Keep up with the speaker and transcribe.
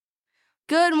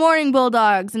Good morning,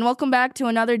 Bulldogs, and welcome back to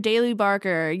another Daily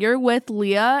Barker. You're with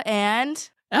Leah and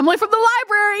Emily from the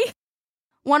library.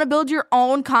 Want to build your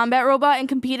own combat robot and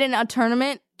compete in a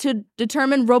tournament to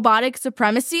determine robotic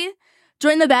supremacy?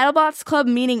 Join the BattleBots Club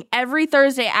meeting every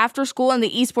Thursday after school in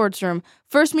the eSports room.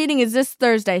 First meeting is this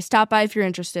Thursday. Stop by if you're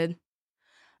interested.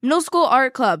 Middle School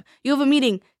Art Club. You have a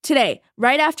meeting today,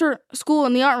 right after school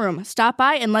in the art room. Stop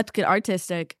by and let's get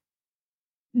artistic.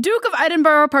 Duke of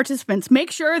Edinburgh participants, make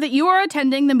sure that you are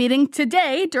attending the meeting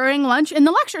today during lunch in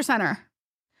the lecture center.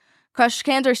 Crushed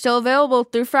cans are still available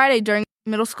through Friday during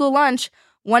middle school lunch,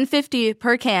 $1.50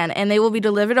 per can, and they will be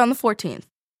delivered on the 14th.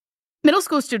 Middle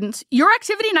school students, your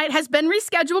activity night has been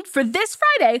rescheduled for this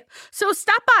Friday, so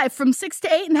stop by from 6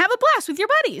 to 8 and have a blast with your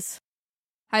buddies.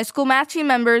 High school math team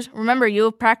members, remember you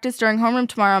will practice during homeroom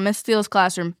tomorrow in Miss Steele's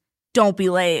classroom. Don't be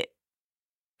late.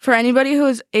 For anybody who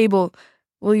is able,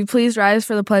 will you please rise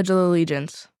for the Pledge of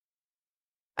Allegiance?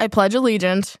 I pledge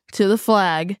allegiance to the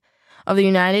flag of the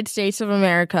United States of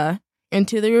America and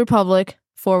to the republic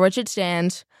for which it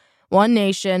stands, one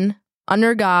nation,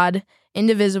 under God,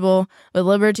 indivisible, with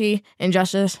liberty and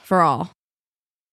justice for all.